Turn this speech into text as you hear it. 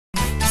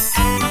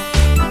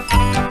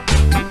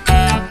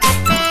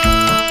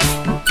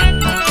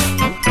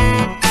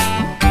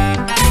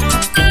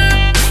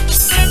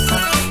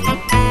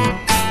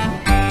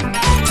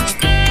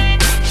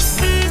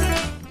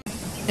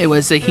It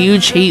was a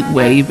huge heat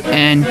wave,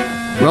 and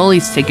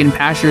Roly's taking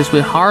pastures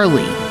with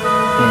Harley. And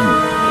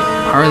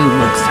Harley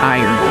looks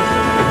tired.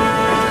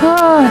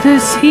 Ah,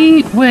 this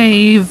heat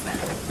wave.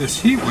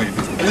 This heat wave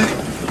is big.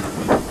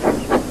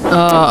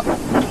 Oh.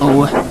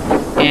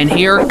 And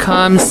here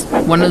comes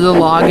one of the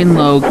Logging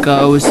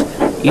Locos.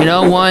 You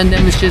know, one of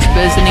them is just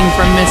visiting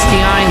from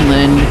Misty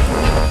Island.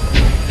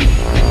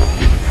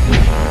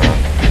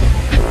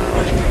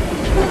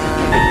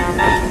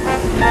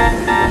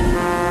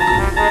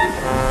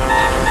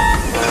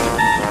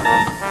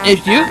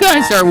 If you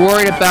guys are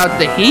worried about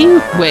the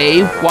heat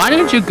wave, why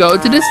don't you go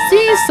to the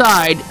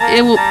seaside?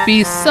 It will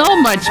be so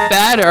much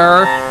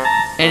better,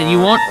 and you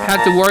won't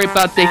have to worry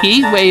about the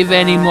heat wave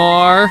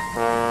anymore.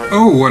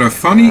 Oh, what a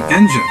funny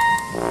engine.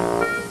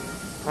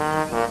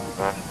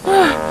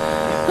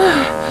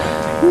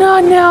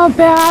 Not now,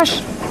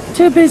 Bash.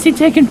 Too busy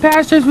taking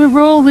pastures with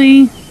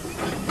Roly.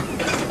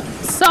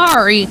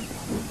 Sorry.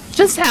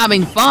 Just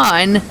having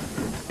fun.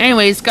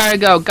 Anyways, gotta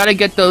go. Gotta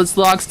get those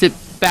logs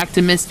back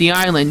to Misty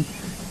Island.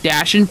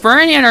 Dash and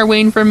Ferdinand are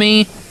waiting for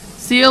me.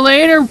 See you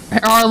later,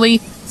 Harley.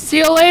 See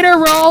you later,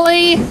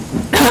 Roly.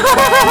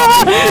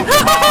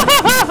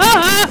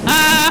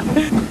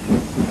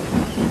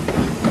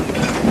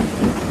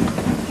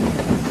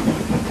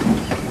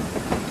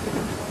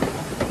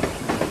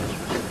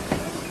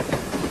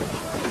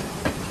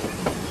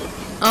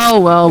 Oh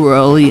well,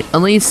 Roly.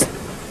 At least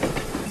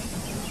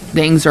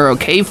things are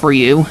okay for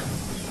you.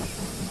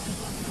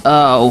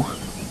 Oh.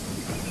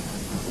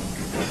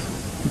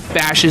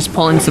 Bash is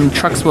pulling some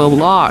trucks full of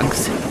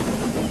logs.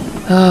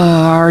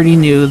 Oh, I already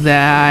knew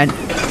that.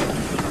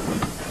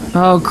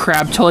 Oh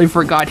crap, totally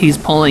forgot he's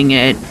pulling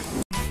it.